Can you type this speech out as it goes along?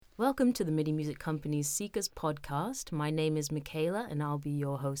Welcome to the MIDI Music Company's CICAS podcast. My name is Michaela and I'll be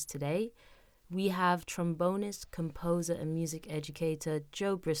your host today. We have trombonist, composer and music educator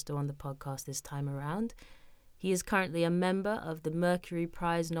Joe Bristow on the podcast this time around. He is currently a member of the Mercury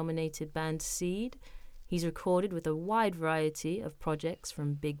Prize nominated band Seed. He's recorded with a wide variety of projects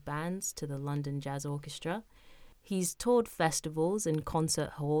from big bands to the London Jazz Orchestra. He's toured festivals and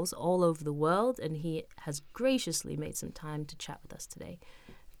concert halls all over the world and he has graciously made some time to chat with us today.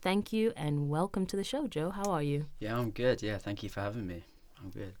 Thank you and welcome to the show, Joe. How are you? Yeah, I'm good. Yeah, thank you for having me.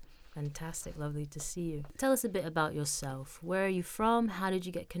 I'm good. Fantastic. Lovely to see you. Tell us a bit about yourself. Where are you from? How did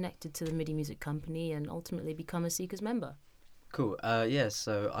you get connected to the MIDI Music Company and ultimately become a CICAS member? Cool.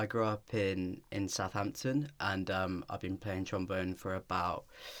 So I grew up in Southampton and I've been playing trombone for about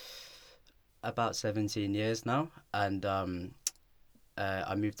 17 years now. And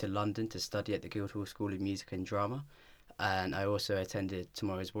I moved to London to study at the Guildhall School of Music and Drama. And I also attended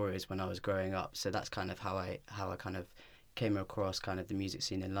Tomorrow's Warriors when I was growing up. So that's kind of how I kind of came across kind of the music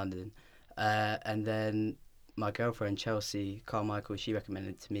scene in London. And then my girlfriend, Chelsea Carmichael, she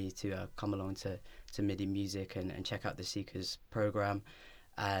recommended to me to come along to MIDI Music and check out the CICAS program.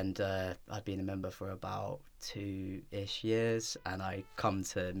 And I've been a member for about 2-ish years. And I come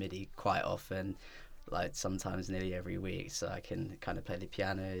to MIDI quite often, like sometimes nearly every week. So I can kind of play the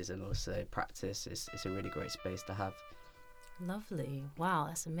pianos and also practice. It's a really great space to have. Lovely. Wow,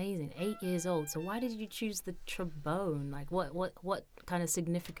 that's amazing. 8 years old. So why did you choose the trombone? Like what kind of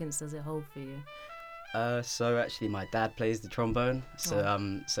significance does it hold for you? So actually my dad plays the trombone. So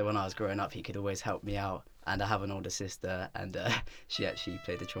when I was growing up he could always help me out. And I have an older sister and she actually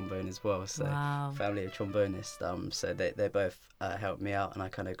played the trombone as well. So wow. Family of trombonists. So they both helped me out and I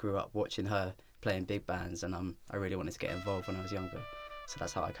kind of grew up watching her playing big bands and I really wanted to get involved when I was younger. So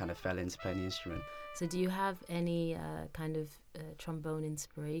that's how I kind of fell into playing the instrument. So do you have any kind of trombone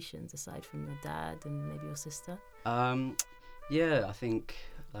inspirations aside from your dad and maybe your sister? Yeah, I think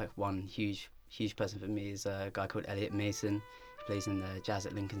like one huge person for me is a guy called Elliot Mason. He plays in the Jazz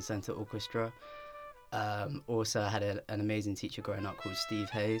at Lincoln Center Orchestra. Also, I had an amazing teacher growing up called Steve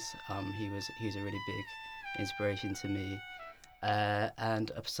Hayes. He was a really big inspiration to me.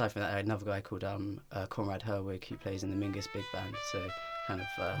 And aside from that, I had another guy called Conrad Herwig who plays in the Mingus Big Band. So kind of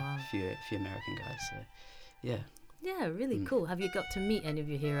wow. a few American guys. So yeah. Yeah, really cool. Have you got to meet any of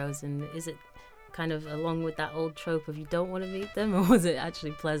your heroes? And is it kind of along with that old trope of you don't want to meet them, or was it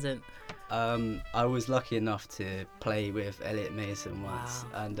actually pleasant? I was lucky enough to play with Elliot Mason once,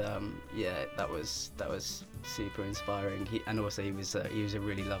 wow. and yeah, that was super inspiring. He was a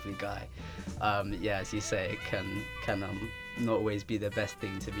really lovely guy. Yeah, as you say, it can not always be the best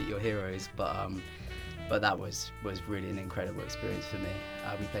thing to meet your heroes, but that was really an incredible experience for me.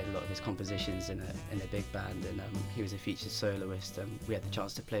 We played a lot of his compositions in a big band, and he was a featured soloist, and we had the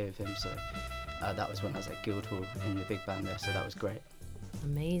chance to play with him. So that was when I was at Guildhall in the big band there. So that was great.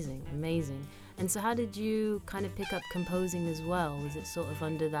 Amazing. And so how did you kind of pick up composing as well? Was it sort of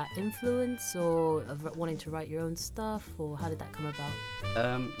under that influence or of wanting to write your own stuff, or how did that come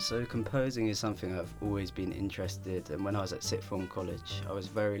about? So composing is something I've always been interested in. And when I was at Sixth Form College, I was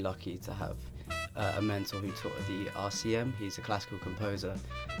very lucky to have a mentor who taught at the RCM. He's a classical composer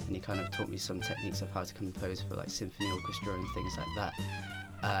and he kind of taught me some techniques of how to compose for like symphony orchestra and things like that.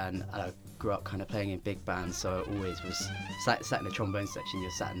 And I grew up kind of playing in big bands, so I always was sat in the trombone section. You're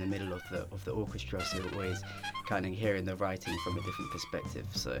sat in the middle of the orchestra, so you're always kind of hearing the writing from a different perspective.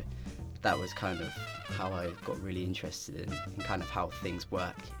 So that was kind of how I got really interested in kind of how things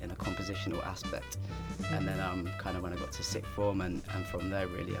work in a compositional aspect. And then kind of when I got to sixth form and from there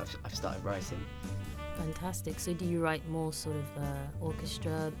really I've started writing. Fantastic. So do you write more sort of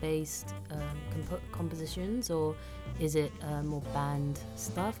orchestra-based compositions, or is it more band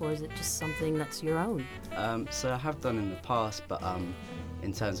stuff, or is it just something that's your own? So I have done in the past, but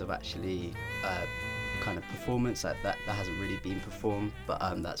in terms of actually kind of performance, that hasn't really been performed, but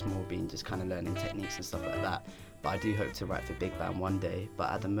that's more been just kind of learning techniques and stuff like that. But I do hope to write for big band one day.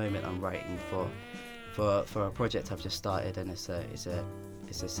 But at the moment I'm writing for a project I've just started, and it's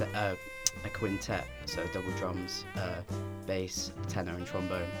a quintet, so double drums, bass, tenor and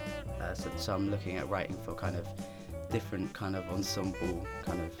trombone. So I'm looking at writing for kind of different kind of ensemble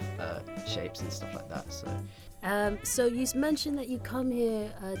kind of shapes and stuff like that. So you mentioned that you come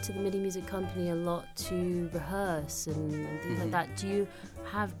here to the MIDI Music Company a lot to rehearse and things like that. Do you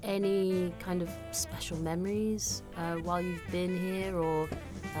have any kind of special memories while you've been here, or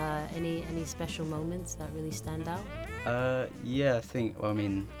any special moments that really stand out? Yeah, I think, well, I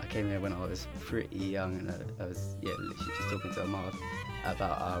mean, I came here when I was pretty young, and I was literally just talking to Ahmad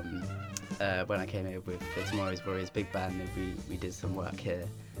about when I came here with the Tomorrow's Warriors big band, and we did some work here,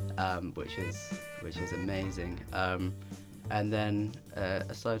 which was amazing. And then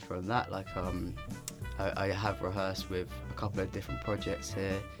aside from that, like I have rehearsed with a couple of different projects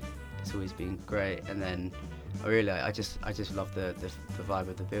here. It's always been great. And then I just love the vibe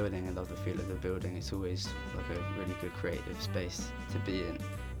of the building and love the feel of the building. It's always like a really good creative space to be in.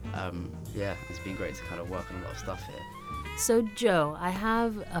 Yeah, it's been great to kind of work on a lot of stuff here. So Joe, I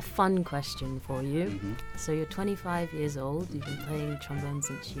have a fun question for you. Mm-hmm. So you're 25 years old. You've been playing trombone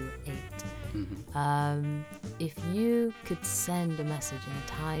since you were 8. Mm-hmm. If you could send a message in a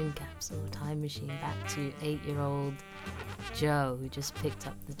time capsule, time machine, back to 8-year-old Joe who just picked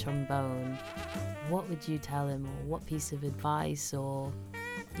up the trombone, what would you tell him, or what piece of advice, or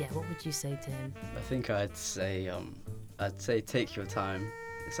what would you say to him? I think I'd say take your time.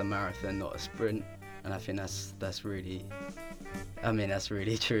 It's a marathon, not a sprint. And I think that's really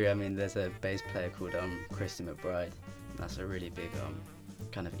true. I mean, there's a bass player called Christy McBride. That's a really big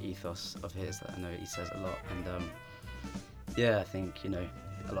kind of ethos of his that I know he says a lot. And I think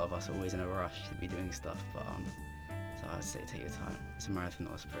a lot of us are always in a rush to be doing stuff, but so I'd say take your time. It's a marathon,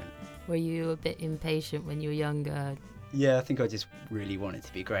 not a sprint. Were you a bit impatient when you were younger? Yeah, I think I just really wanted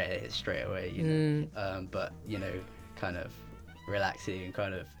to be great at it straight away. But kind of relaxing and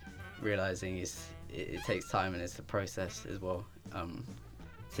kind of realizing it takes time, and it's a process as well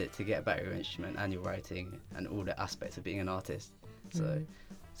to get better at your instrument and your writing and all the aspects of being an artist. So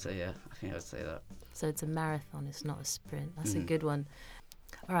yeah, I think I would say that. So it's a marathon, it's not a sprint. That's a good one.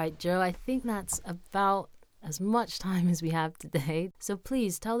 All right, Joe, I think that's about as much time as we have today. So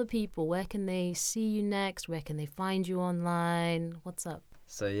please tell the people, where can they see you next? Where can they find you online? What's up?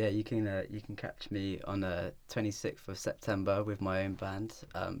 So yeah, you can catch me on the 26th of September with my own band,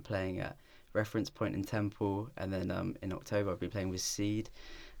 playing at Reference Point in Temple, and then in October I'll be playing with Seed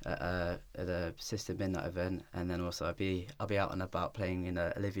at a Sister Midnight event, and then also I'll be out and about playing in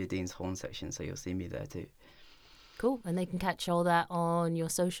Olivia Dean's horn section, so you'll see me there too. Cool, and they can catch all that on your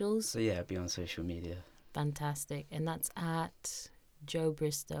socials? So yeah, be on social media. Fantastic, and that's at Joe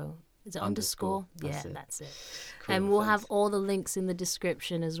Bristow. Is it underscore? That's it. Cool, and we'll thanks. have all the links in the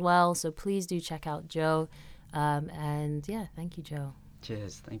description as well, so please do check out Joe. And yeah, thank you, Joe.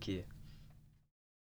 Cheers, thank you.